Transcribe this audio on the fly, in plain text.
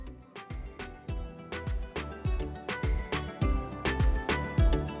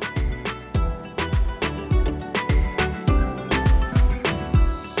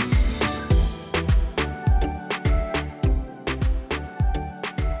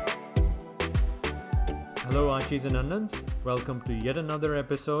Hello, Archies and Annans. Welcome to yet another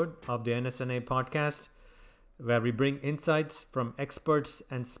episode of the NSNA podcast, where we bring insights from experts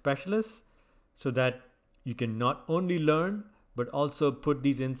and specialists so that you can not only learn but also put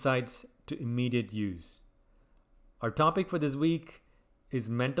these insights to immediate use. Our topic for this week is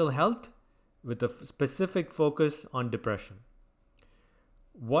mental health with a specific focus on depression.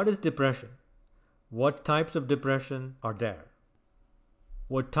 What is depression? What types of depression are there?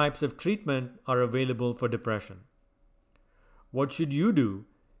 What types of treatment are available for depression? What should you do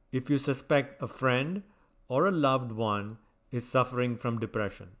if you suspect a friend or a loved one is suffering from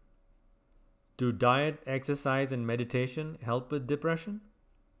depression? Do diet, exercise, and meditation help with depression?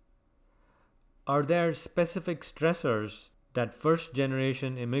 Are there specific stressors that first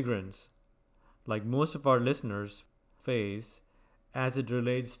generation immigrants, like most of our listeners, face as it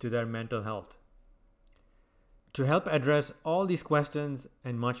relates to their mental health? To help address all these questions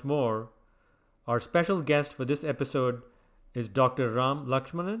and much more, our special guest for this episode is Dr. Ram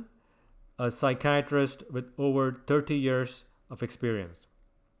Lakshmanan, a psychiatrist with over 30 years of experience.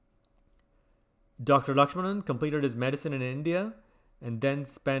 Dr. Lakshmanan completed his medicine in India and then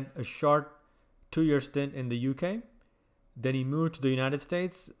spent a short 2-year stint in the UK. Then he moved to the United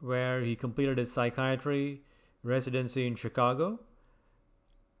States, where he completed his psychiatry residency in Chicago.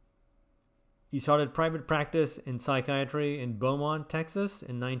 He started private practice in psychiatry in Beaumont, Texas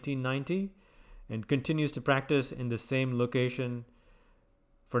in 1990 and continues to practice in the same location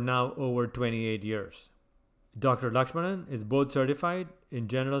for now over 28 years. Dr. Lakshmanan is board certified in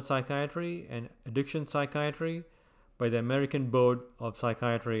general psychiatry and addiction psychiatry by the American Board of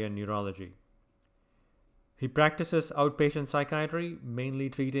Psychiatry and Neurology. He practices outpatient psychiatry, mainly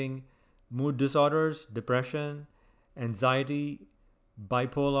treating mood disorders, depression, anxiety,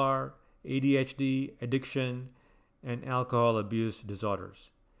 bipolar, ADHD, addiction, and alcohol abuse disorders.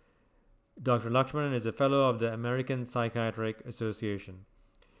 Dr. Lakshmanan is a fellow of the American Psychiatric Association.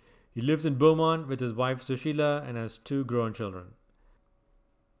 He lives in Beaumont with his wife Sushila and has 2 grown children.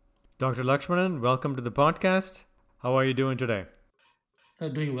 Dr. Lakshmanan, welcome to the podcast. How are you doing today?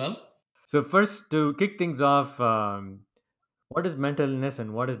 Doing well. So, first, to kick things off, what is mental illness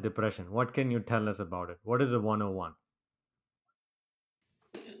and what is depression? What can you tell us about it? What is the 101?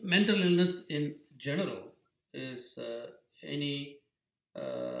 Mental illness in general is any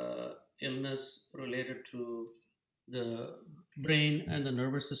illness related to the brain and the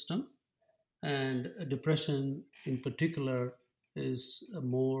nervous system, and depression in particular is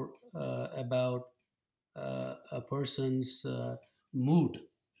more about a person's mood.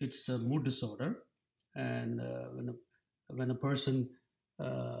 It's a mood disorder, and when a person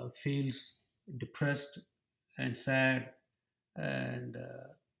feels depressed and sad and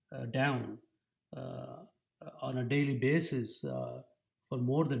down uh, on a daily basis for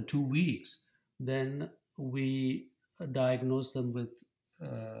more than 2 weeks, then we diagnose them with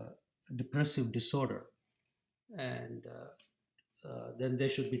depressive disorder, and then they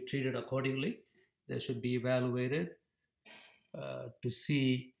should be treated accordingly. They should be evaluated to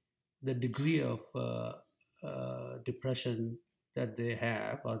see the degree of depression that they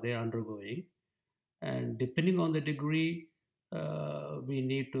have or they're undergoing. And depending on the degree, we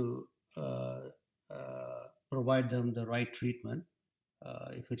need to provide them the right treatment.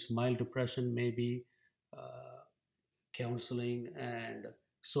 If it's mild depression, maybe uh, counseling and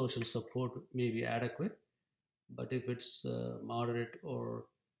social support may be adequate. But if it's moderate or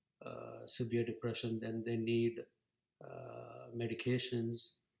severe depression, then they need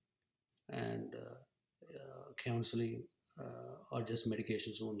medications and counseling or just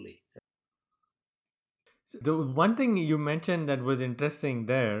medications only. So the one thing you mentioned that was interesting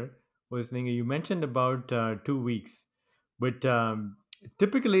there was you mentioned about 2 weeks, but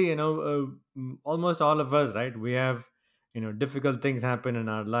typically, almost all of us, right? We have, difficult things happen in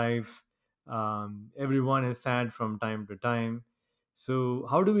our life. Everyone is sad from time to time. So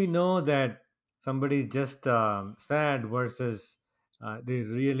how do we know that somebody's just sad versus they're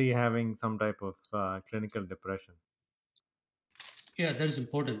really having some type of clinical depression? Yeah, that is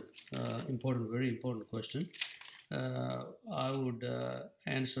important. Important, very important question. I would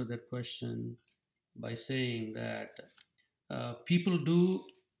answer that question by saying that people do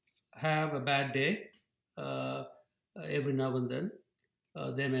have a bad day every now and then.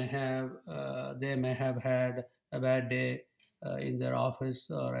 They may have had a bad day in their office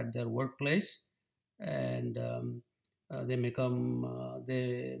or at their workplace, and they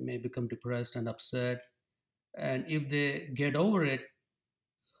may become depressed and upset. And if they get over it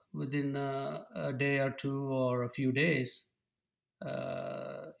within a day or two or a few days,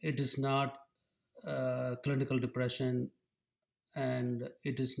 it is not clinical depression and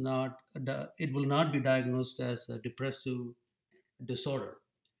it will not be diagnosed as a depressive disorder.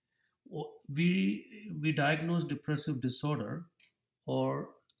 We diagnose depressive disorder or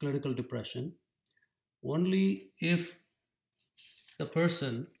clinical depression only if the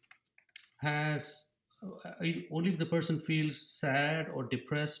person has only if the person feels sad or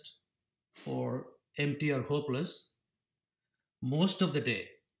depressed or empty or hopeless most of the day,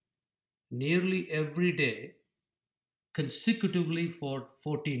 nearly every day, consecutively for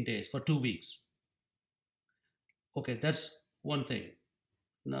 14 days, for 2 weeks. Okay, that's one thing.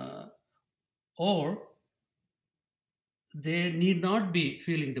 Now, or they need not be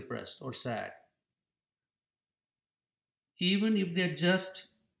feeling depressed or sad, even if they just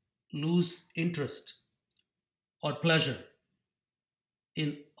lose interest or pleasure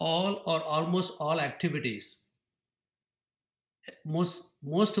in all or almost all activities,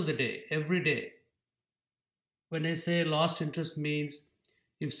 most of the day, every day. When I say lost interest means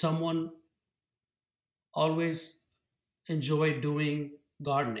if someone always enjoyed doing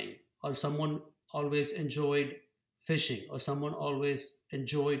gardening, or someone always enjoyed fishing, or someone always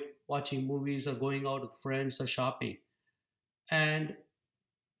enjoyed watching movies or going out with friends or shopping, and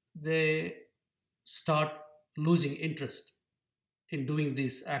they start losing interest in doing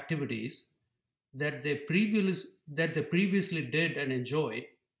these activities that they previously did and enjoyed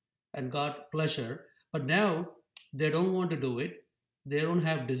and got pleasure, but now they don't want to do it, they don't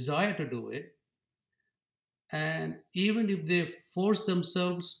have desire to do it, and even if they force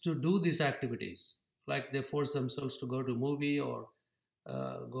themselves to do these activities, like they force themselves to go to a movie or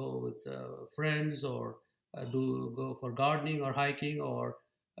go with friends or do go for gardening or hiking or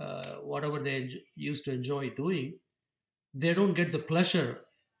whatever they used to enjoy doing, they don't get the pleasure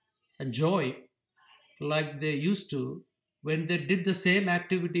and joy like they used to when they did the same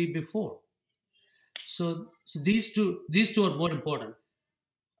activity before. So these two are more important.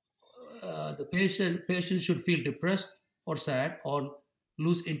 The patient should feel depressed or sad or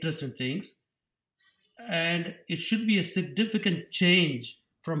lose interest in things, and it should be a significant change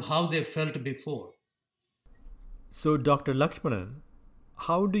from how they felt before. So, Dr. Lakshmanan,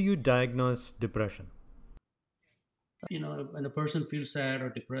 how do you diagnose depression? When a person feels sad or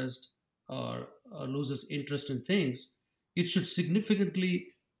depressed or loses interest in things, it should significantly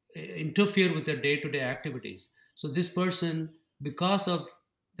interfere with their day-to-day activities. So this person, because of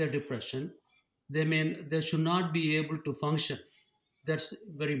their depression, they should not be able to function. That's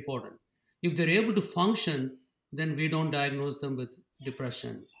very important. If they're able to function, then we don't diagnose them with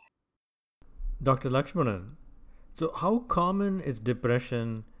depression. Dr. Lakshmanan, so how common is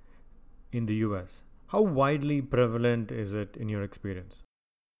depression in the US? How widely prevalent is it in your experience?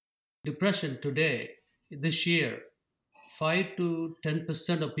 Depression today, this year, 5 to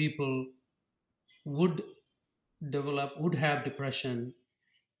 10% of people would would have depression,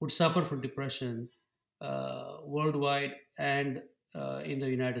 would suffer from depression worldwide and in the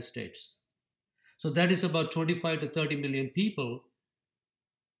United States. So that is about 25 to 30 million people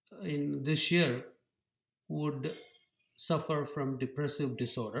in this year would suffer from depressive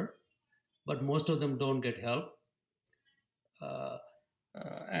disorder, but most of them don't get help. Uh,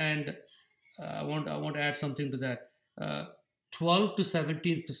 and I want to add something to that. 12 to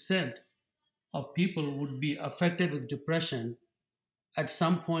 17% of people would be affected with depression at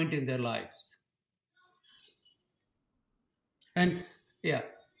some point in their lives. And yeah,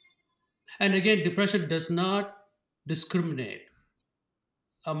 and again, depression does not discriminate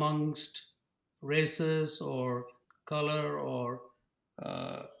amongst races or color or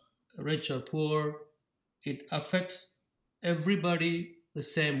uh, rich or poor. It affects everybody the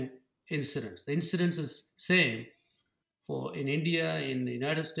same incidence. The incidence is same for in India, in the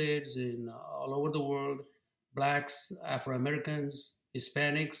United States, in all over the world. Blacks, Afro Americans,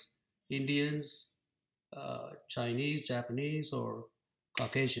 Hispanics, Indians, Chinese, Japanese, or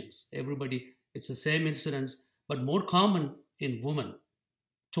Caucasians. Everybody, it's the same incidence, but more common in women,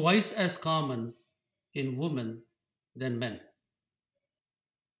 twice as common in women than men.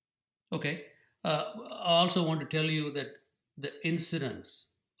 Okay. I also want to tell you that the incidence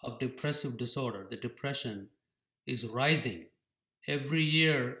of depressive disorder, the depression, is rising. Every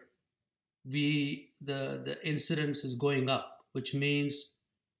year, the incidence is going up, which means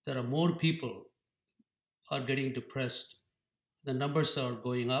there are more people are getting depressed. The numbers are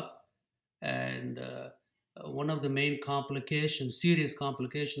going up, and one of the main complications, serious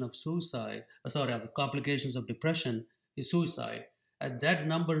complication of suicide, of the complications of depression is suicide, and that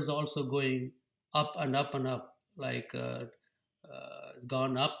number is also going up and up and up, like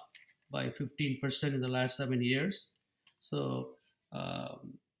gone up by 15% in the last 7 years. So,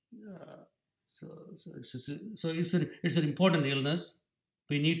 um, uh, It's an important illness.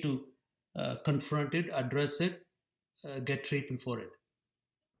 We need to confront it, address it, get treatment for it.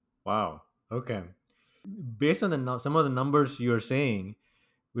 Wow. Okay. Based on some of the numbers you're saying,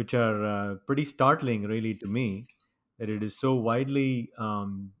 which are pretty startling, really, to me, that it is so widely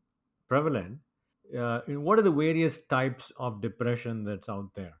prevalent. What are the various types of depression that's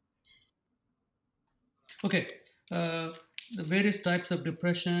out there? Okay, uh, the various types of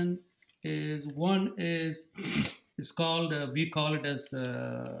depression is one is it's called we call it as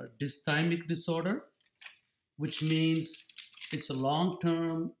dysthymic disorder, which means it's a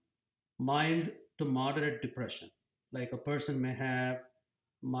long-term mild to moderate depression. Like a person may have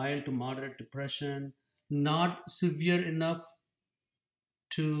mild to moderate depression, not severe enough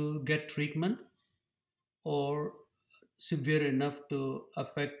to get treatment, or severe enough to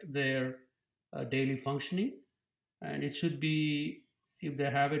affect their daily functioning. And it should be, if they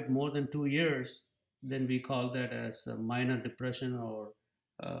have it more than 2 years, then we call that as a minor depression or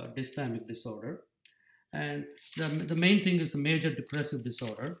dysthymic disorder. And the main thing is a major depressive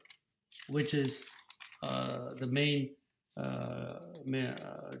disorder, which is the main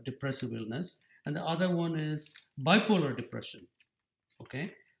depressive illness. And the other one is bipolar depression.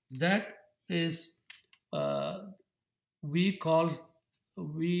 Okay, that is uh, we call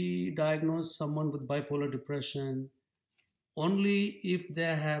we diagnose someone with bipolar depression only if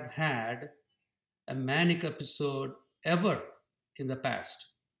they have had a manic episode ever in the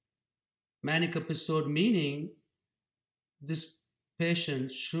past. Manic episode meaning this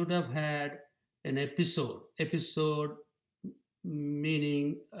patient should have had an episode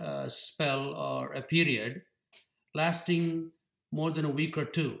meaning a spell or a period lasting more than a week or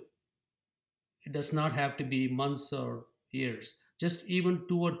two. It does not have to be months or years, just even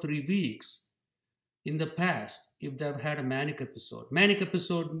 2 or 3 weeks in the past if they've had a manic episode. Manic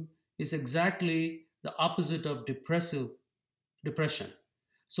episode is exactly the opposite of depression.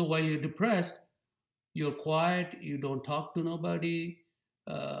 So while you're depressed, you're quiet, you don't talk to nobody,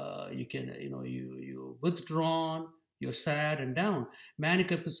 you can, you withdrawn, you're sad and down.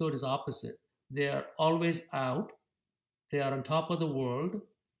 Manic episode is opposite. They are always out, they are on top of the world,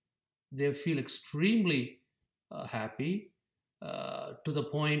 they feel extremely happy, to the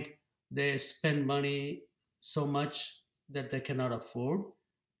point they spend money so much that they cannot afford.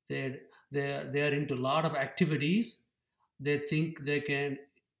 They are into a lot of activities. They think they can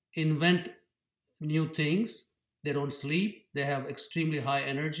invent new things. They don't sleep. They have extremely high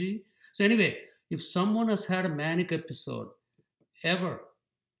energy. So anyway, if someone has had a manic episode ever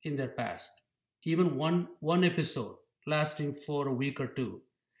in their past, even one episode lasting for a week or two,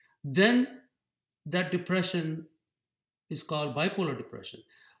 then that depression is called bipolar depression.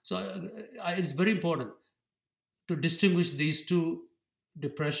 So it's very important to distinguish these two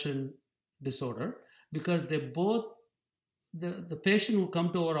depression disorder, because they both, the patient who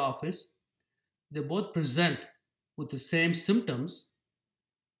come to our office, they both present with the same symptoms,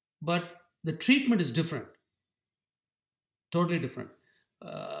 but the treatment is different, totally different.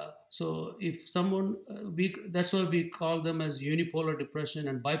 So if someone, we that's why we call them as unipolar depression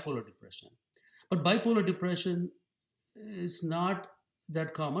and bipolar depression. But bipolar depression is not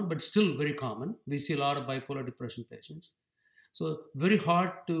that common, but still very common. We see a lot of bipolar depression patients. So very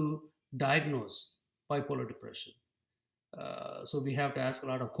hard to diagnose bipolar depression. So we have to ask a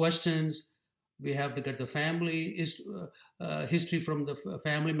lot of questions. We have to get the history from the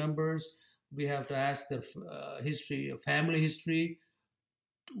family members. We have to ask their family history,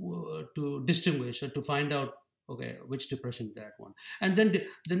 to distinguish or to find out, okay, which depression is that one. And then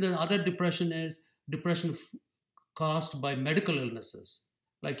the other depression is depression caused by medical illnesses.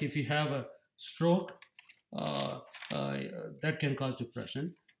 Like if you have a stroke, uh, uh, that can cause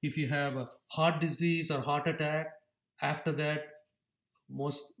depression. If you have a heart disease or heart attack, after that,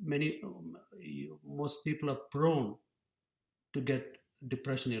 most people are prone to get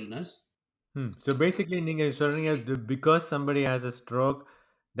depression illness. So basically, Ninga is telling us because somebody has a stroke,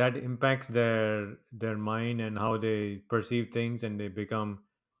 that impacts their mind and how they perceive things, and they become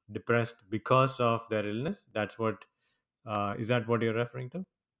depressed because of their illness. That's what is that what you're referring to?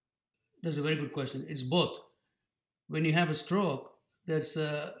 That's a very good question. It's both. When you have a stroke, there's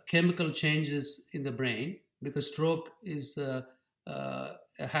chemical changes in the brain, because stroke is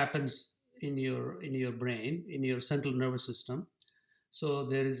happens in your brain, in your central nervous system. So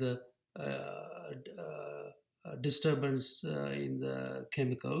there is a disturbance in the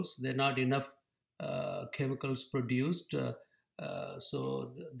chemicals. There are not enough chemicals produced,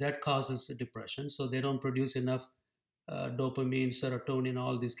 so that causes depression. So they don't produce enough dopamine, serotonin,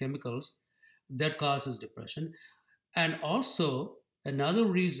 all these chemicals. That causes depression. And also, another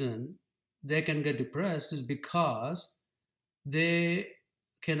reason they can get depressed is because they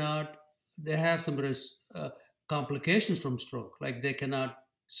cannot, they have some complications from stroke, like they cannot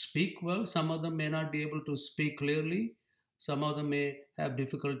speak well. Some of them may not be able to speak clearly. Some of them may have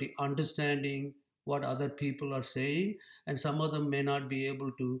difficulty understanding what other people are saying, and some of them may not be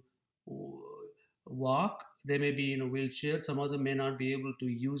able to walk. They may be in a wheelchair. Some of them may not be able to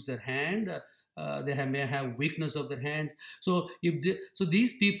use their hand. May have weakness of their hand. So so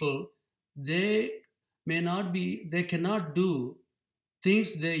these people, they they cannot do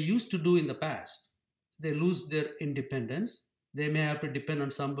things they used to do in the past. They lose their independence. They may have to depend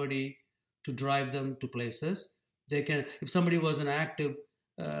on somebody to drive them to places. They can, if somebody was an active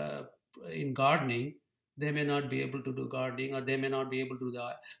uh, in gardening, they may not be able to do gardening, or they may not be able to do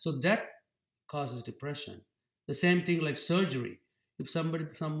that. So that causes depression. The same thing like surgery. If some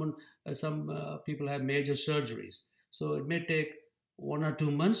people have major surgeries, so it may take 1 or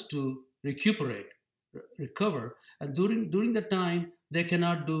 2 months to recover, and during the time they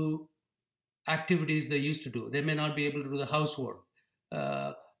cannot do activities they used to do. They may not be able to do the housework,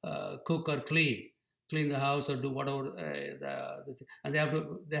 uh, cook or clean the house or do whatever, and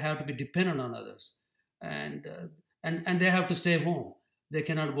they have to be dependent on others, and and they have to stay home. They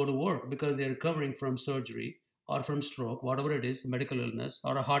cannot go to work because they're recovering from surgery or from stroke, whatever it is, medical illness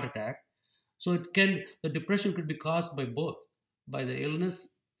or a heart attack. So the depression could be caused by both, by the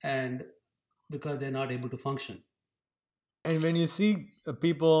illness and because they're not able to function. And when you see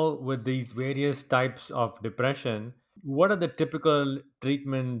people with these various types of depression, what are the typical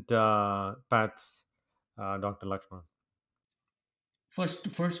treatment paths, Dr. Lakshman?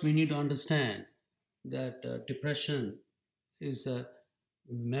 First, we need to understand that depression is a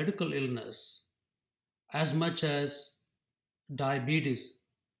medical illness as much as diabetes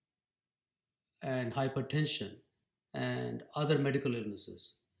and hypertension and other medical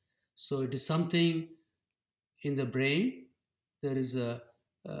illnesses. So it is something in the brain. There is a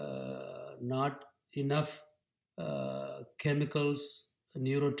not enough chemicals,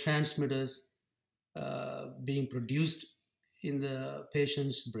 neurotransmitters being produced in the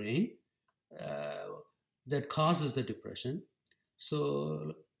patient's brain uh, that causes the depression.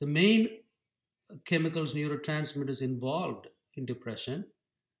 So the main chemicals, neurotransmitters involved in depression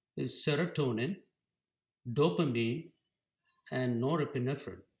is serotonin, dopamine, and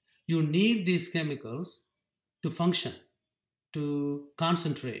norepinephrine. You need these chemicals to function, to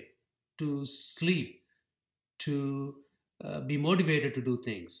concentrate, to sleep, to be motivated to do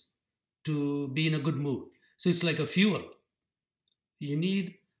things, to be in a good mood. So it's like a fuel. You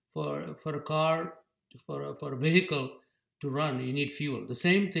need for a car, for a vehicle to run. You need fuel. The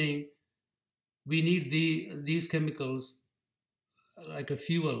same thing. We need these chemicals like a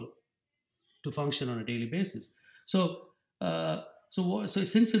fuel to function on a daily basis. So, so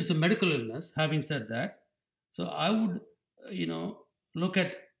since it's a medical illness, having said that, so I would, look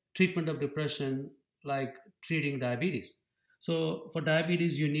at treatment of depression like treating diabetes. So for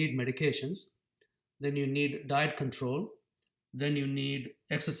diabetes, you need medications, then you need diet control, then you need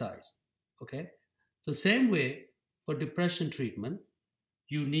exercise. Okay, so same way for depression treatment,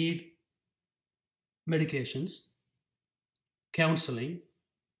 you need medications, counseling,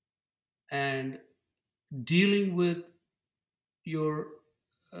 and dealing with your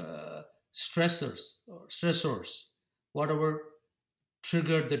uh, stressors, whatever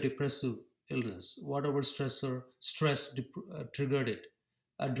triggered the depressive illness, whatever triggered it,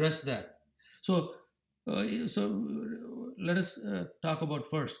 address that. So, let us talk about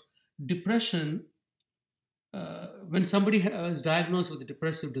first depression. When somebody is diagnosed with a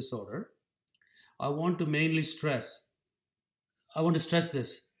depressive disorder, I want to mainly stress. I want to stress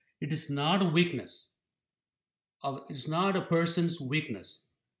this: it is not a weakness. It's not a person's weakness.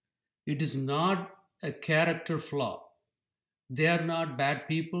 It is not a character flaw. They are not bad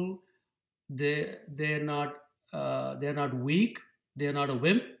people. They're not weak. They're not a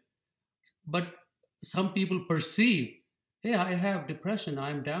wimp. But some people perceive, hey, I have depression.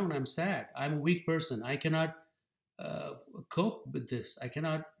 I'm down. I'm sad. I'm a weak person. I cannot uh, cope with this. I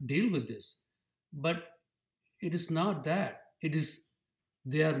cannot deal with this. But it is not that. It is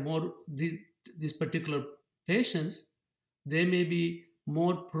they are more these particular patients. They may be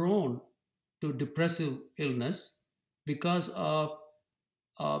more prone to depressive illness because of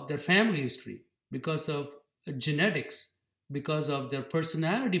their family history, because of genetics, because of their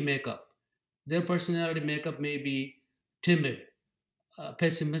personality makeup. Their personality makeup may be timid,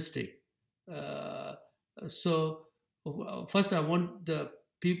 pessimistic. Uh, so, first, I want the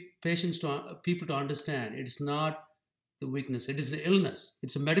people to understand it's not the weakness; it is the illness.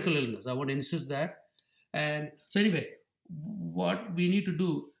 It's a medical illness. I want to insist that. And so, anyway, what we need to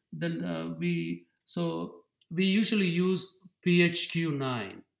do? then we usually use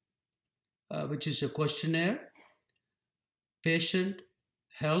PHQ-9, which is a questionnaire, patient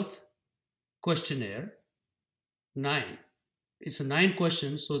health questionnaire 9. It's a 9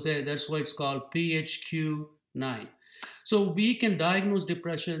 questions, so that's why it's called PHQ-9. So we can diagnose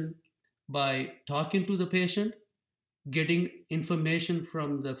depression by talking to the patient, getting information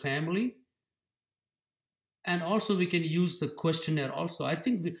from the family, and also we can use the questionnaire also. I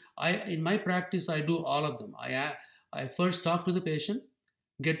think I in my practice I do all of them. I first talk to the patient,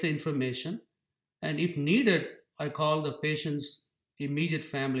 get the information, and if needed I call the patient's immediate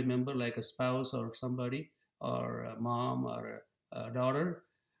family member like a spouse or somebody, or a mom or a daughter,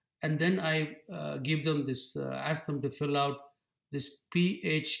 and then I give them this, ask them to fill out this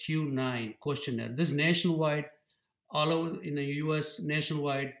PHQ-9 questionnaire. This nationwide, all over in the US,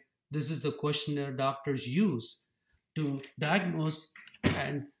 nationwide, this is the questionnaire doctors use to diagnose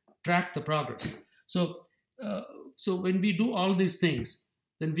and track the progress. So, uh, so when we do all these things,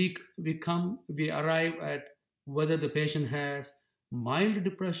 then we arrive at whether the patient has mild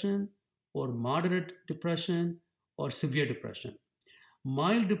depression or moderate depression or severe depression.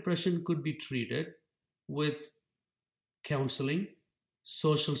 Mild depression could be treated with counseling,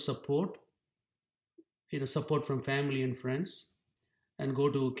 social support, support from family and friends, and go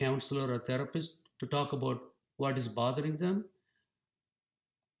to a counselor or therapist to talk about what is bothering them,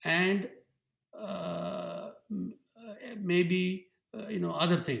 and maybe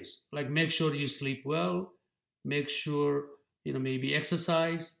other things like make sure you sleep well, make sure maybe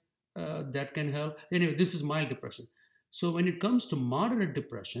exercise, that can help. Anyway, this is mild depression. So when it comes to moderate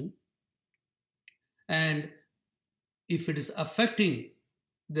depression, and if it is affecting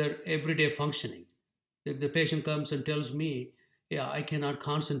their everyday functioning, if the patient comes and tells me, yeah, I cannot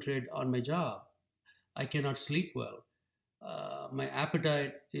concentrate on my job, I cannot sleep well, my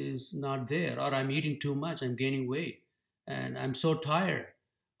appetite is not there, or I'm eating too much, I'm gaining weight, and I'm so tired.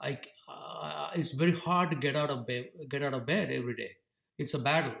 It's very hard to get out of bed every day. It's a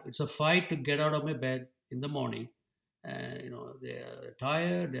battle. It's a fight to get out of my bed in the morning. And they're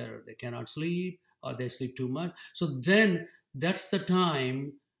tired. They cannot sleep, or they sleep too much. So then that's the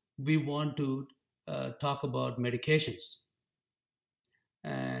time we want to talk about medications.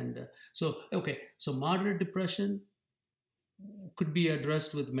 And so moderate depression could be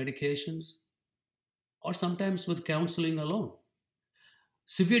addressed with medications or sometimes with counseling alone.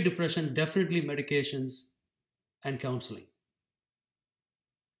 Severe depression, definitely medications and counseling.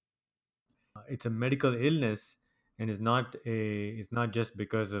 It's a medical illness, and it's not just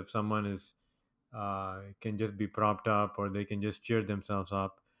because of someone is can just be propped up or they can just cheer themselves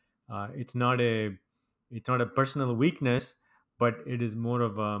up. It's not a personal weakness, but it is more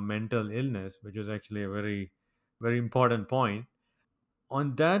of a mental illness, which is actually a very important point.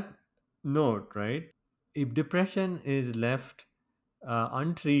 On that note, right, if depression is left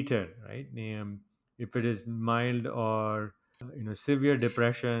untreated, right, if it is mild or severe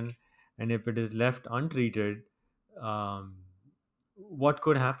depression, and if it is left untreated, um, what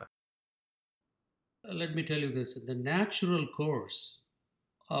could happen? Let me tell you this: the natural course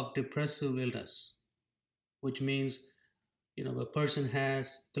of depressive illness, which means a person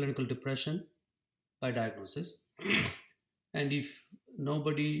has clinical depression by diagnosis, and if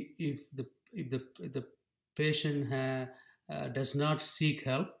nobody, if the patient does not seek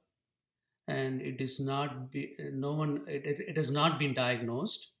help, and it is not be, no one it has not been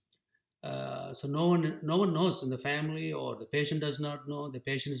diagnosed, so no one knows in the family, or the patient does not know, the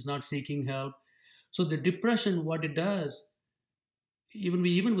patient is not seeking help. So the depression, what it does,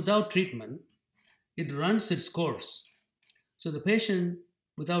 even without treatment, it runs its course. So the patient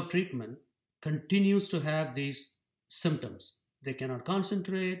without treatment continues to have these symptoms. They cannot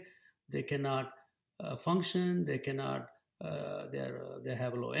concentrate, they cannot function, they cannot they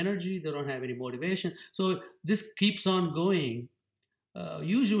have low energy, they don't have any motivation. So this keeps on going.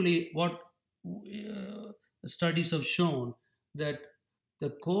 Usually, what studies have shown, that the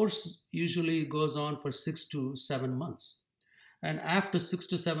course usually goes on for 6 to 7 months, and after 6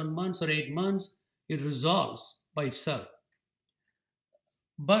 to 7 months or 8 months, it resolves by itself.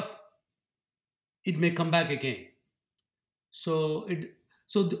 But it may come back again. So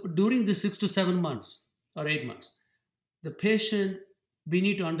during the 6 to 7 months or 8 months, the patient, we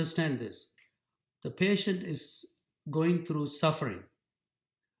need to understand this. The patient is going through suffering,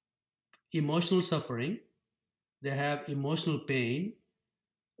 emotional suffering. They have emotional pain.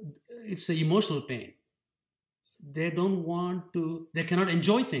 It's the emotional pain. They don't want to. They cannot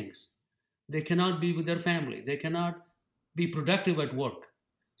enjoy things. They cannot be with their family. They cannot be productive at work.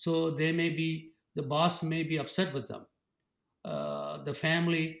 So the boss may be upset with them. The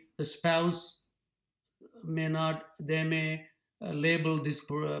family the spouse may not, they may label this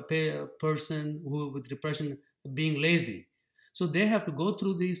person who with depression being lazy. So they have to go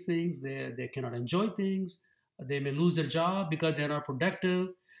through these things. They cannot enjoy things. They may lose their job because they're not productive,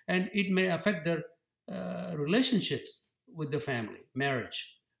 and it may affect their relationships with the family,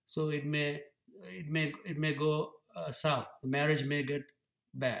 marriage. So it may go south. The marriage may get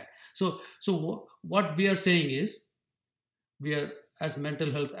bad. So what we are saying is, we are, as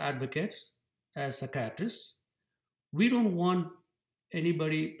mental health advocates, as psychiatrists, we don't want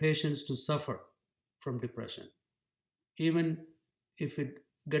anybody, patients, to suffer from depression, even if it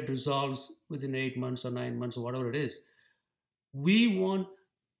get resolves within 8 months or 9 months or whatever it is. We want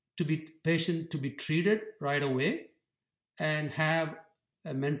to be patient to be treated right away and have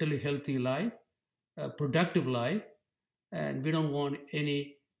a mentally healthy life, a productive life, and we don't want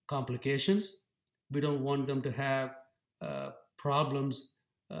any complications. We don't want them to have problems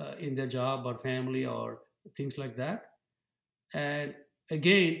in their job or family or things like that. And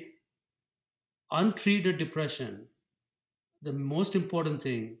again, untreated depression, the most important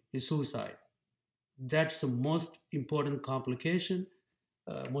thing is suicide. That's the most important complication,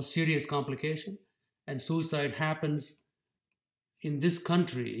 most serious complication. And suicide happens in this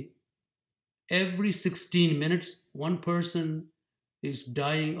country every 16 minutes. One person is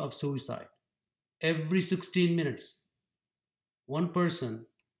dying of suicide. Every 16 minutes, one person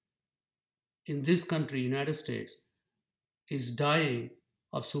in this country, United States, is dying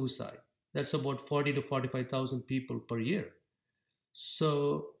of suicide. That's about 40 to 45,000 people per year.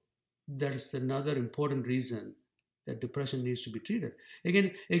 So that's another important reason that depression needs to be treated.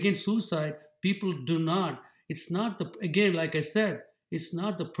 Again, suicide, people do not, it's not the, again, like I said, it's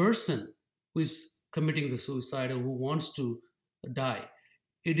not the person who is committing the suicide or who wants to die.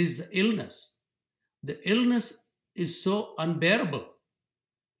 It is the illness. The illness is so unbearable.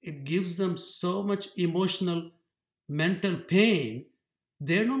 It gives them so much emotional, mental pain.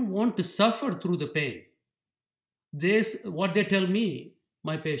 They don't want to suffer through the pain. What they tell me,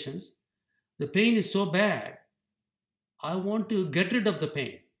 my patients, the pain is so bad, I want to get rid of the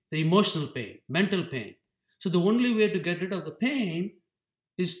pain, the emotional pain, mental pain. So the only way to get rid of the pain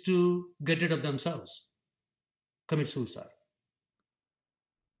is to get rid of themselves, commit suicide.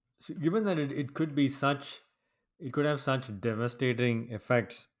 So given that it could be such, it could have such devastating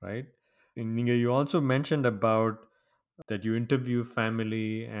effects, right? And you also mentioned about that you interview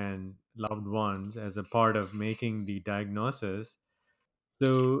family and loved ones as a part of making the diagnosis.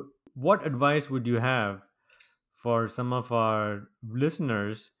 So, what advice would you have for some of our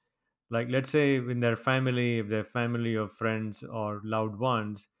listeners? Like, let's say, in their family, if their family or friends or loved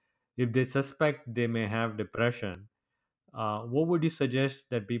ones, if they suspect they may have depression, what would you suggest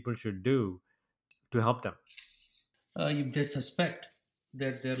that people should do to help them? If they suspect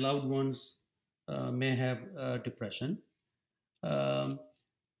that their loved ones may have depression, um,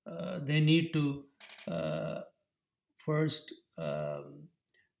 they need to uh, first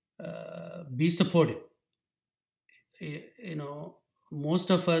be supportive. Most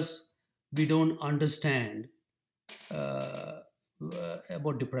of us, we don't understand uh,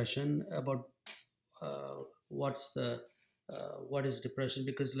 about depression, about what is depression,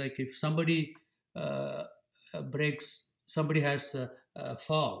 because like if somebody uh, somebody has a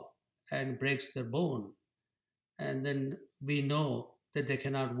fall and breaks their bone, and then we know that they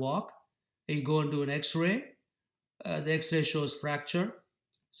cannot walk, you go and do an x-ray. The x-ray shows fracture,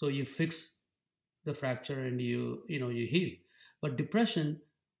 so you fix the fracture and you heal. But depression,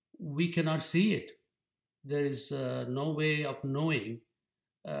 we cannot see it. There is no way of knowing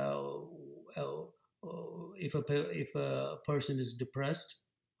uh, uh, if a person is depressed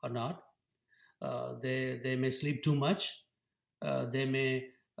or not. They may sleep too much. They may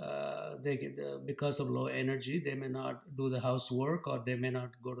because of low energy, they may not do the housework, or they may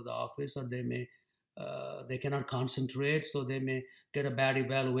not go to the office, or they cannot concentrate, so they may get a bad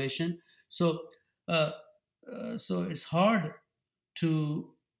evaluation. So uh, so it's hard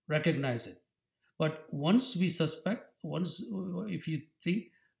to recognize it. But once we suspect, once if you think,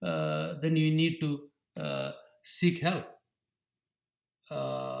 then you need to seek help.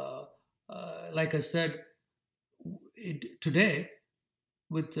 Uh, like I said, today,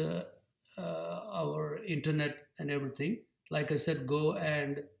 with our internet and everything, like I said, go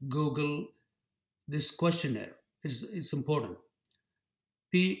and Google this questionnaire. It's important.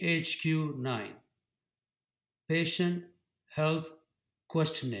 PHQ-9, Patient Health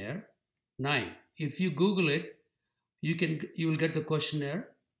Questionnaire 9. If you Google it, you will get the questionnaire,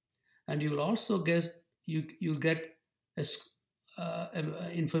 and you will also you'll get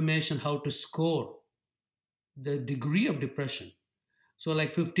information how to score the degree of depression. So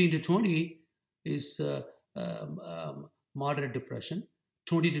like 15 to 20 is moderate depression.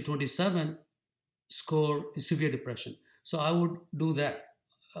 20 to 27 score is severe depression. So I would do that.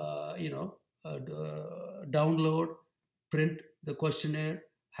 Download, print the questionnaire,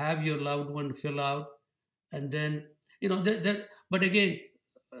 have your loved one fill out, and then that. But again,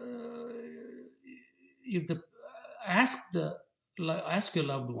 uh, if the ask your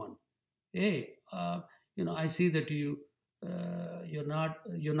loved one, hey, I see that you're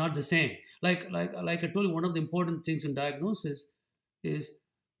not the same. Like I told you, one of the important things in diagnosis is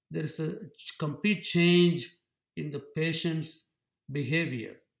there is a complete change in the patient's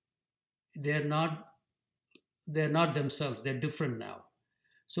behavior. They're not they're not themselves. They're different now.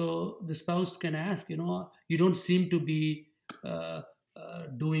 So the spouse can ask, you don't seem to be uh,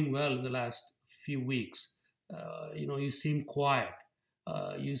 doing well in the last few weeks. You seem quiet.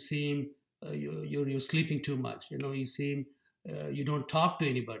 You seem you're sleeping too much. You seem you don't talk to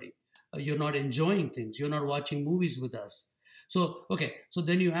anybody. You're not enjoying things. You're not watching movies with us. So okay, so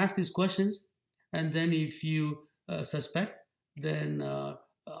then you ask these questions, and then if you suspect, then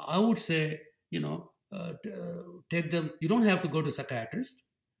I would say, take them. You don't have to go to psychiatrist.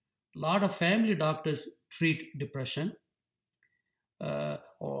 A lot of family doctors treat depression,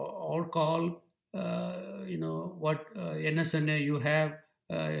 or call what NSNA you have,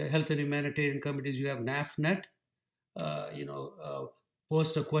 Health and Humanitarian Committees, you have NAFNet,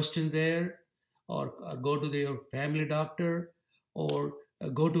 post a question there, or go to your family doctor, or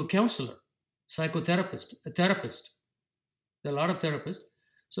go to a counselor, psychotherapist, a therapist. There are a lot of therapists.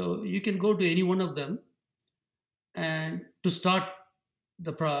 So you can go to any one of them and to start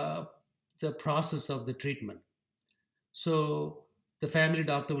the process of the treatment. So the family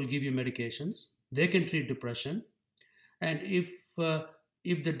doctor will give you medications. They can treat depression, and uh,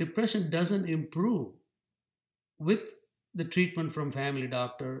 if the depression doesn't improve with the treatment from family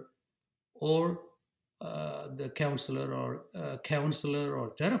doctor, or the counselor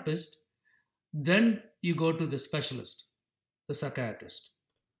or therapist, then you go to the specialist, the psychiatrist.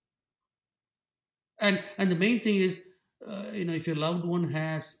 And the main thing is, if your loved one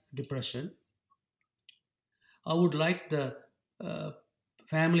has depression, I would like the uh,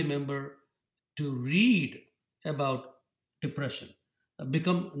 family member to read about depression,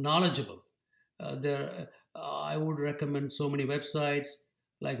 become knowledgeable. I would recommend so many websites,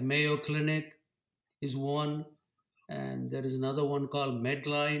 like Mayo Clinic is one, and there is another one called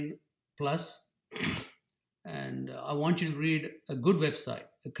Medline Plus. And I want you to read a good website,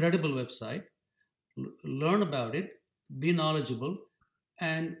 a credible website, learn about it, be knowledgeable,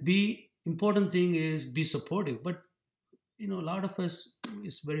 and be important thing is be supportive. But a lot of us,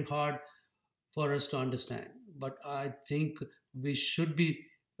 it's very hard for us to understand. But I think we should be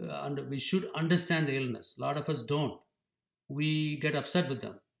we should understand the illness. A lot of us don't. We get upset with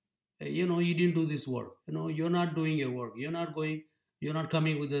them. You didn't do this work. You're not doing your work. You're not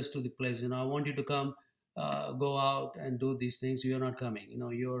coming with us to the place. I want you to come, go out and do these things. You're not coming.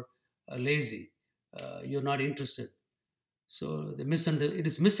 You're lazy. You're not interested. So it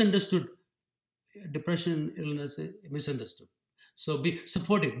is misunderstood. Depression, illness, misunderstood. So be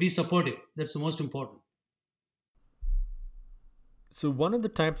supportive. Be supportive. That's the most important. So, one of the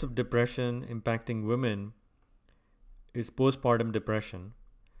types of depression impacting women is postpartum depression,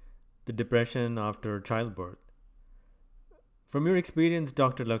 the depression after childbirth. From your experience,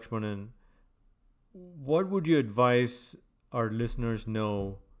 Dr. Lakshmanan, what would you advise our listeners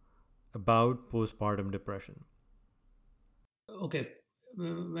know about postpartum depression? Okay,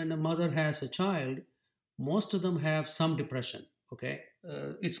 when a mother has a child, most of them have some depression. Okay,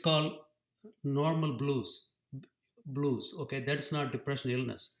 it's called normal blues. Okay, that's not depression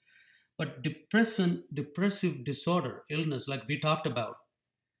illness. But depressive disorder illness, like we talked about,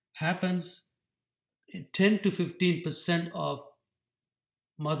 happens in 10 to 15% of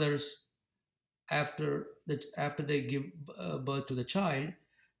mothers after they give birth to the child.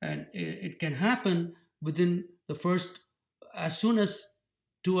 And it can happen within the first, as soon as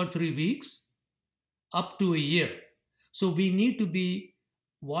 2 or 3 weeks, up to a year. So we need to be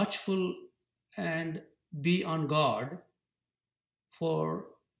watchful and be on guard for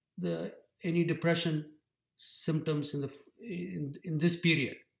the any depression symptoms in this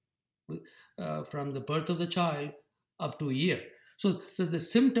period, from the birth of the child up to a year. So the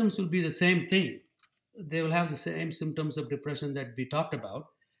symptoms will be the same thing. They will have the same symptoms of depression that we talked about.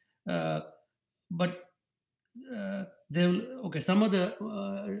 Uh, but they will, okay, some of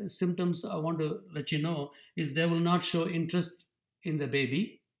the symptoms I want to let you know is they will not show interest in the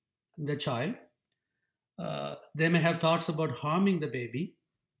baby, the child. They may have thoughts about harming the baby.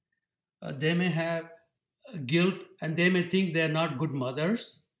 They may have guilt, and they may think they're not good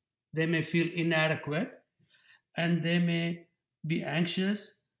mothers. They may feel inadequate, and they may be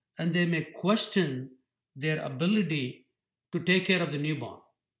anxious, and they may question their ability to take care of the newborn,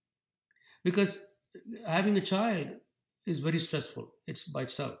 because having a child is very stressful, it's by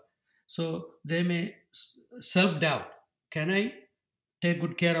itself. So they may self doubt, can I take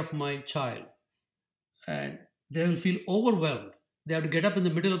good care of my child? And they will feel overwhelmed. They have to get up in the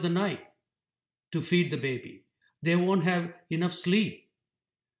middle of the night to feed the baby. They won't have enough sleep,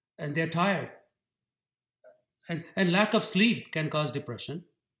 and they're tired. And lack of sleep can cause depression.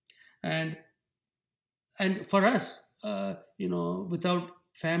 And and for us, without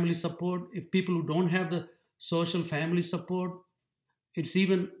family support, if people who don't have the social family support, it's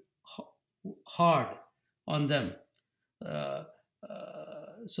even hard on them. uh,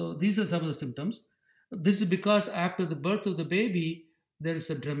 so these are some of the symptoms. This is because after the birth of the baby, there is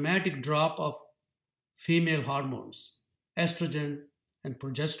a dramatic drop of female hormones, estrogen and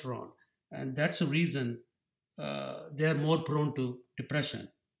progesterone, and that's the reason they are more prone to depression.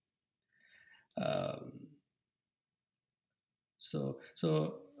 Um, so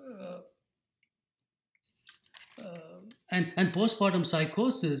and postpartum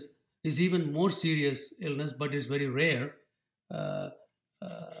psychosis is even more serious illness, but it's very rare. Uh,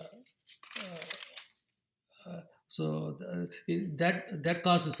 uh, that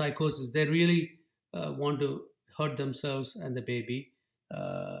causes psychosis. They really want to hurt themselves and the baby.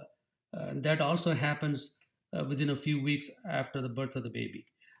 Uh, and that also happens within a few weeks after the birth of the baby,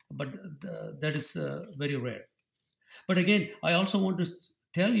 but that is very rare. But again, I also want to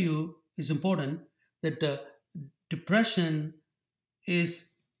tell you, it's important that depression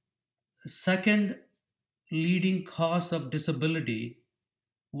is second leading cause of disability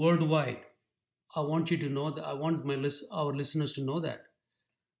worldwide. I want you to know that. I want our listeners to know that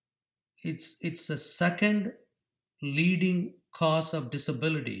it's the second leading cause of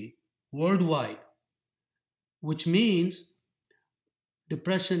disability worldwide, which means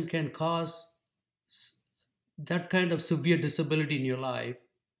depression can cause that kind of severe disability in your life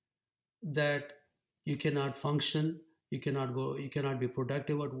that you cannot function, you cannot be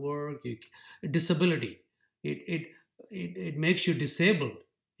productive at work. Disability, it makes you disabled.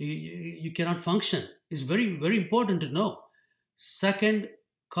 You cannot function. It's very, very important to know. Second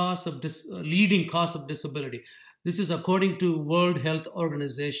leading cause of disability. This is according to World Health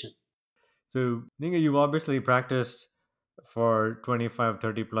Organization. So, Ninga, you've obviously practiced for 25,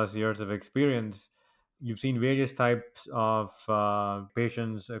 30 plus years of experience. You've seen various types of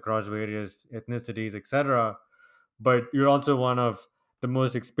patients across various ethnicities, etc. But you're also one of the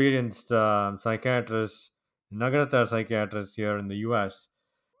most experienced psychiatrists, Nagarata psychiatrists here in the US.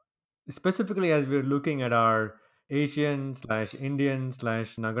 Specifically, as we're looking at our Asian slash Indian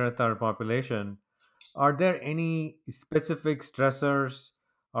slash Nagaratar population, are there any specific stressors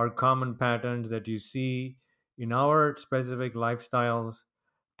or common patterns that you see in our specific lifestyles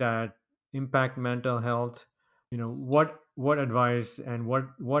that impact mental health? What advice and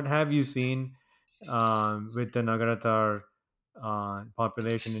what have you seen with the Nagaratar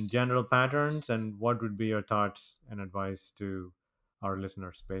population in general patterns, and what would be your thoughts and advice to our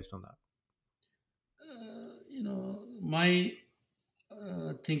listeners based on that? My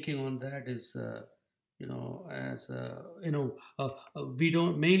thinking on that is, as we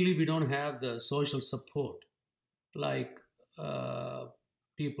don't have the social support like uh,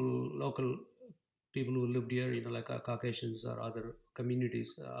 local people who lived here, like Caucasians or other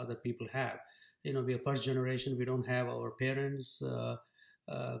communities, other people have. We are first generation. We don't have our parents,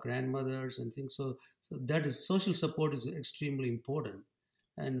 grandmothers, and things. So that is social support is extremely important,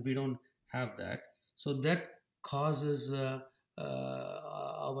 and we don't have that. So that causes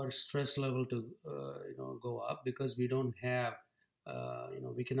our stress level to go up, because we don't have,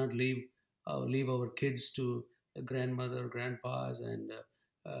 we cannot leave our kids to a grandmother, grandpas, and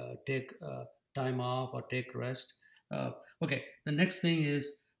take time off or take rest. Uh, okay, the next thing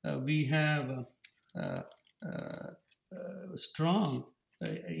is we have uh, uh, strong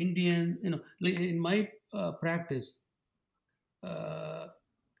Indian, in my practice, uh,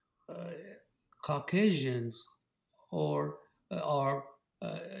 uh, Caucasians or are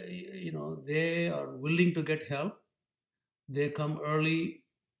they are willing to get help. They come early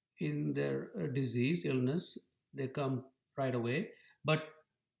in their disease illness. They come right away. But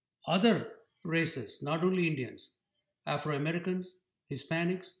other races, not only Indians, Afro Americans,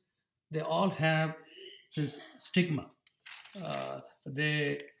 Hispanics, they all have this stigma.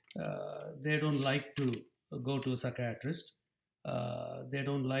 They don't like to go to a psychiatrist. They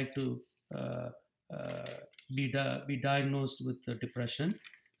don't like to uh, uh, be diagnosed with depression.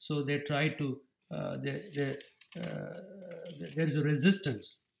 So they try to there is a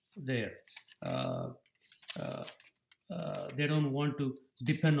resistance there. Uh, uh, they don't want to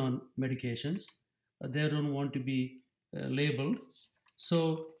depend on medications. They don't want to be labeled.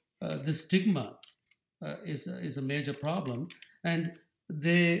 So the stigma is a major problem, and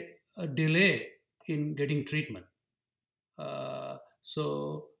they delay in getting treatment.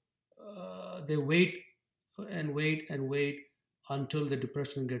 So they wait and wait and wait until the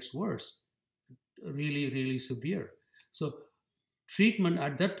depression gets worse, really, really severe. So treatment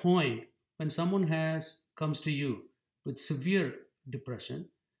at that point, when someone has comes to you with severe depression,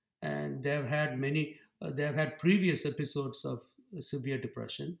 and they have had previous episodes of severe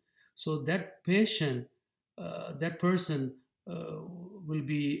depression, so that patient, that person will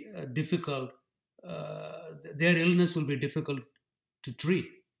be difficult. Their illness will be difficult to treat.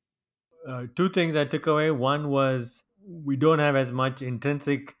 Two things I took away. One was we don't have as much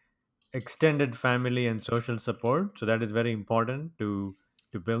intrinsic extended family and social support, so that is very important to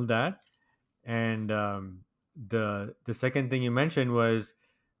build that. And the second thing you mentioned was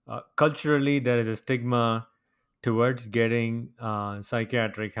culturally there is a stigma towards getting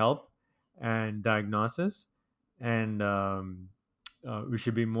psychiatric help and diagnosis, and we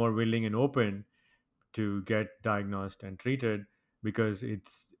should be more willing and open to get diagnosed and treated because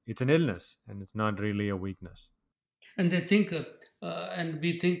it's an illness and it's not really a weakness. And they think and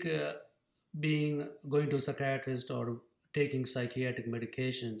we think being going to a psychiatrist or taking psychiatric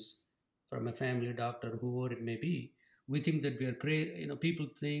medications from a family doctor, whoever it may be, we think that we are crazy. People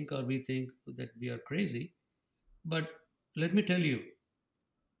think, or we think that we are crazy. But let me tell you,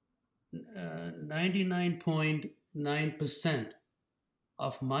 99.9%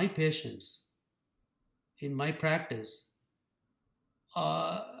 of my patients in my practice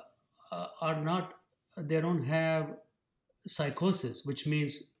are, are not, they don't have psychosis, which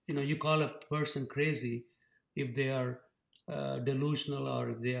means, you call a person crazy if they are delusional, or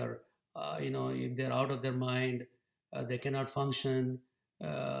if they are, if they're out of their mind, they cannot function,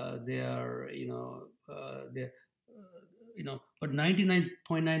 they are, but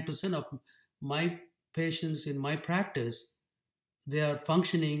 99.9% of my patients in my practice, they are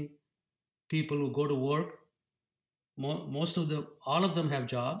functioning people who go to work. Most of them, all of them have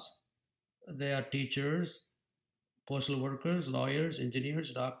jobs. They are teachers, postal workers, lawyers,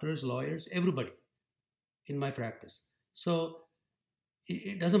 engineers, doctors, lawyers, everybody in my practice. So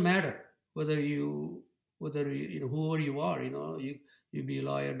it doesn't matter whether whoever you are, you be a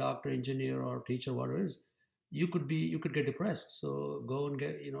lawyer, doctor, engineer, or teacher, whatever it is, you could get depressed. So go and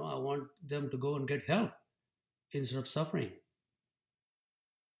get, I want them to go and get help instead of suffering.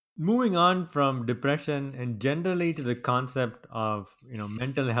 Moving on from depression and generally to the concept of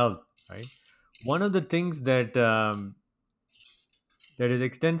mental health, right? One of the things that is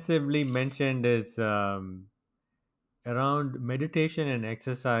extensively mentioned is around meditation and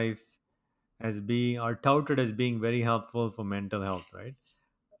exercise as being are touted as being very helpful for mental health, right?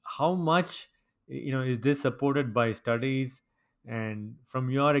 How much is this supported by studies, and from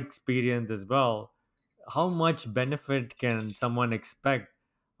your experience as well, how much benefit can someone expect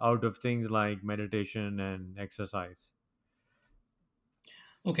out of things like meditation and exercise?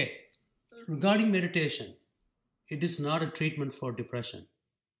 Okay, regarding meditation, it is not a treatment for depression.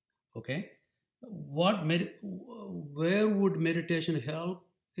 Okay, where would meditation help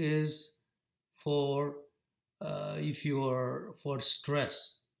is for, if you are for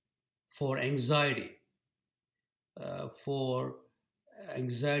stress, for anxiety, for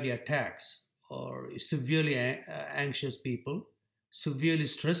anxiety attacks, or severely anxious people, severely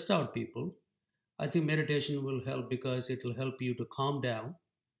stressed out people. I think meditation will help because it will help you to calm down,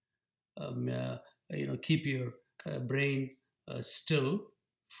 um, uh, keep your brain still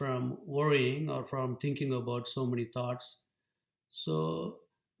from worrying or from thinking about so many thoughts. So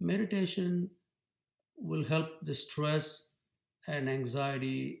meditation will help the stress and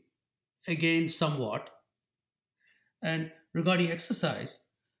anxiety again somewhat. And regarding exercise,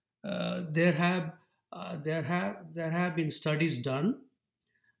 there have there have been studies done,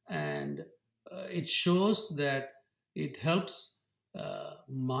 and it shows that it helps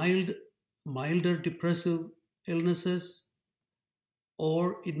milder depressive illnesses,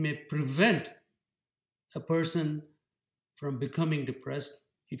 or it may prevent a person from becoming depressed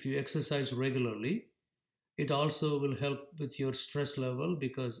if you exercise regularly. It also will help with your stress level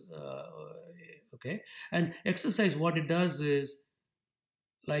because okay. And exercise, what it does is,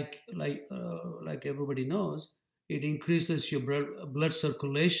 like everybody knows, it increases your blood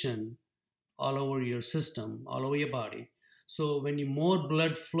circulation all over your system, all over your body. So when more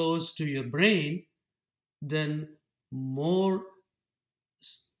blood flows to your brain, then more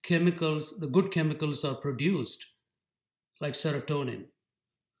chemicals, the good chemicals are produced, like serotonin,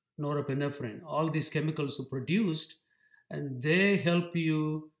 norepinephrine. All these chemicals are produced, and they help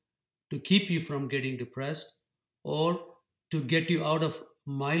you to keep you from getting depressed or to get you out of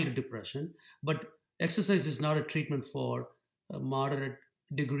mild depression. But exercise is not a treatment for a moderate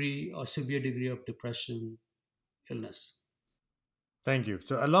degree or severe degree of depression illness. Thank you.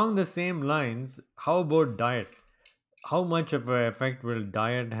 So, along the same lines, how about diet? How much of an effect will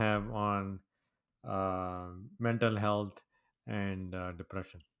diet have on mental health and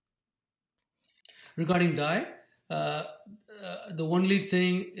depression? Regarding diet, uh, the only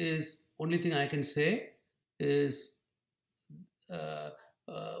thing I can say is uh,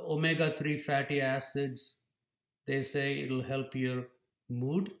 omega 3 fatty acids. They say it'll help your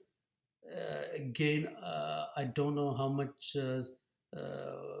mood. Again, I don't know how much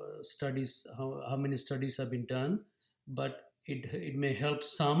how many studies have been done, but it may help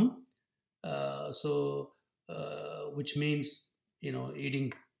some. So, which means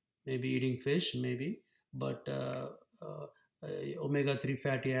eating, maybe eating fish, maybe, but uh, omega 3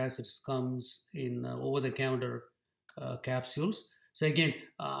 fatty acids comes in over-the-counter capsules. So again,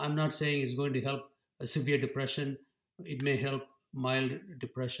 I'm not saying it's going to help severe depression. It may help mild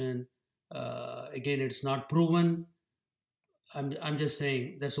depression. Again, it's not proven. I'm just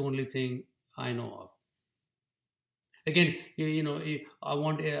saying that's the only thing I know of. Again, I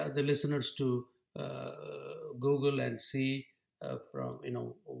want the listeners to Google and see from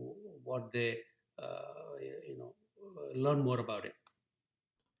what they learn more about it.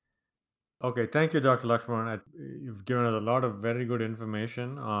 Okay, thank you, Dr. Lakshman. You've given us a lot of very good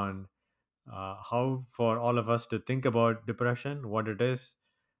information on how for all of us to think about depression, what it is,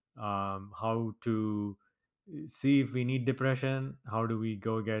 how to see if we need depression, how do we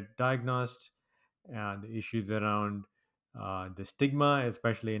go get diagnosed, and the issues around the stigma,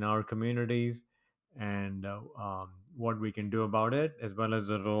 especially in our communities, and what we can do about it, as well as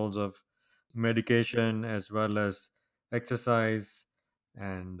the roles of medication, as well as exercise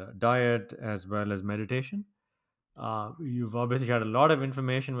and diet, as well as meditation. You've obviously had a lot of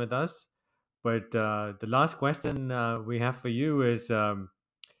information with us, but the last question we have for you is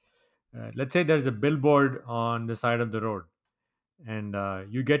let's say there's a billboard on the side of the road, and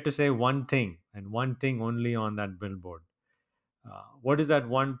you get to say one thing and one thing only on that billboard. What is that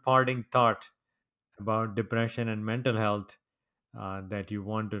one parting thought about depression and mental health that you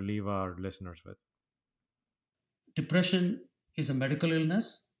want to leave our listeners with? Depression is a medical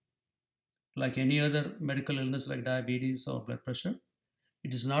illness, like any other medical illness, like diabetes or blood pressure.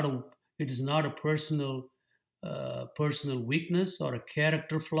 It is not a personal weakness or a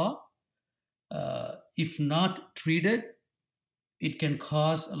character flaw. If not treated, it can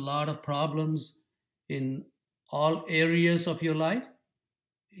cause a lot of problems in all areas of your life,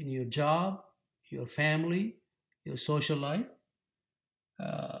 in your job, your family, your social life.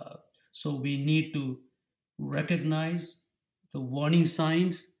 Uh, so we need to recognize the warning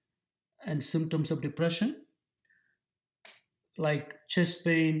signs and symptoms of depression, like chest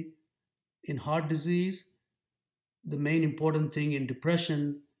pain, in heart disease. The main important thing in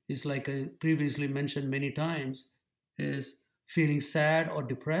depression is, like I previously mentioned many times, is feeling sad or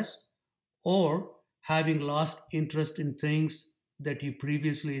depressed, or having lost interest in things that you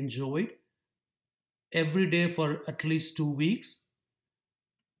previously enjoyed every day for at least 2 weeks.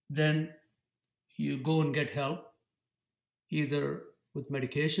 Then you go and get help, either with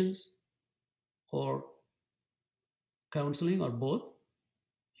medications or counseling, or both.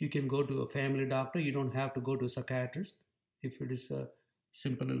 You can go to a family doctor. You don't have to go to a psychiatrist if it is a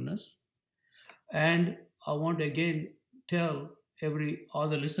simple illness. And I want to again tell every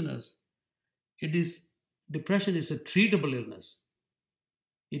other listeners, it is depression is a treatable illness.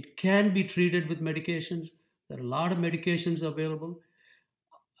 It can be treated with medications. There are a lot of medications available.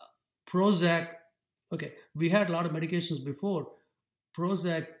 Prozac, okay, we had a lot of medications before.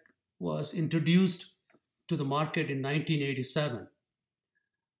 Prozac was introduced to the market in 1987.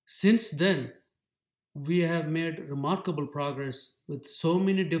 Since then, we have made remarkable progress with so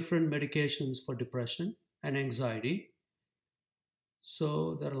many different medications for depression and anxiety.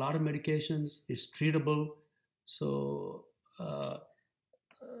 So there are a lot of medications. It's treatable. So uh,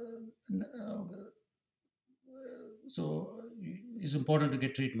 it's important to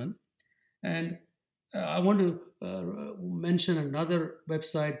get treatment. And I want to mention another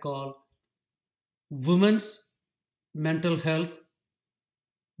website called Women's Mental Health.org.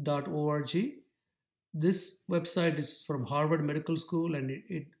 This website is from Harvard Medical School, and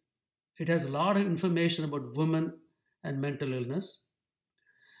it has a lot of information about women and mental illness.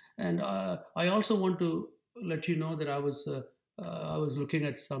 And I also want to let you know that I was I was looking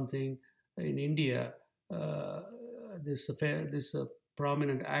at something in India. Uh, this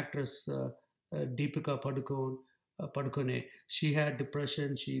prominent actress, Deepika Padukone, she had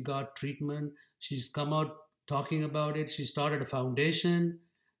depression. She got treatment. She's come out talking about it. She started a foundation,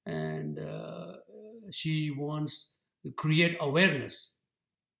 and she wants to create awareness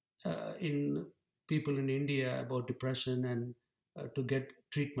in people in India about depression and to get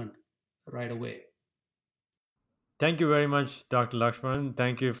treatment right away. Thank you very much, Dr. Lakshman.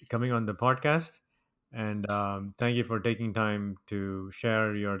 Thank you for coming on the podcast. And thank you for taking time to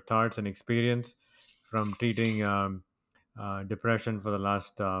share your thoughts and experience from treating depression for the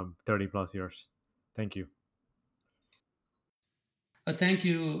last 30 plus years. Thank you. Thank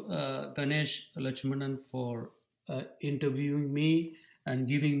you, Ganesh Lakshmanan, for interviewing me and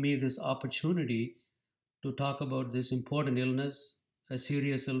giving me this opportunity to talk about this important illness, a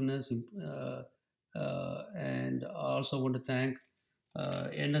serious illness. And I also want to thank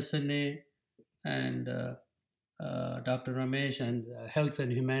NSNA and Dr. Ramesh and Health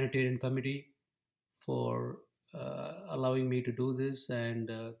and Humanitarian Committee for allowing me to do this and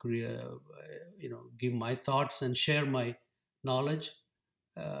give my thoughts and share my knowledge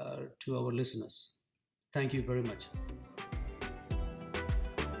to our listeners. Thank you very much.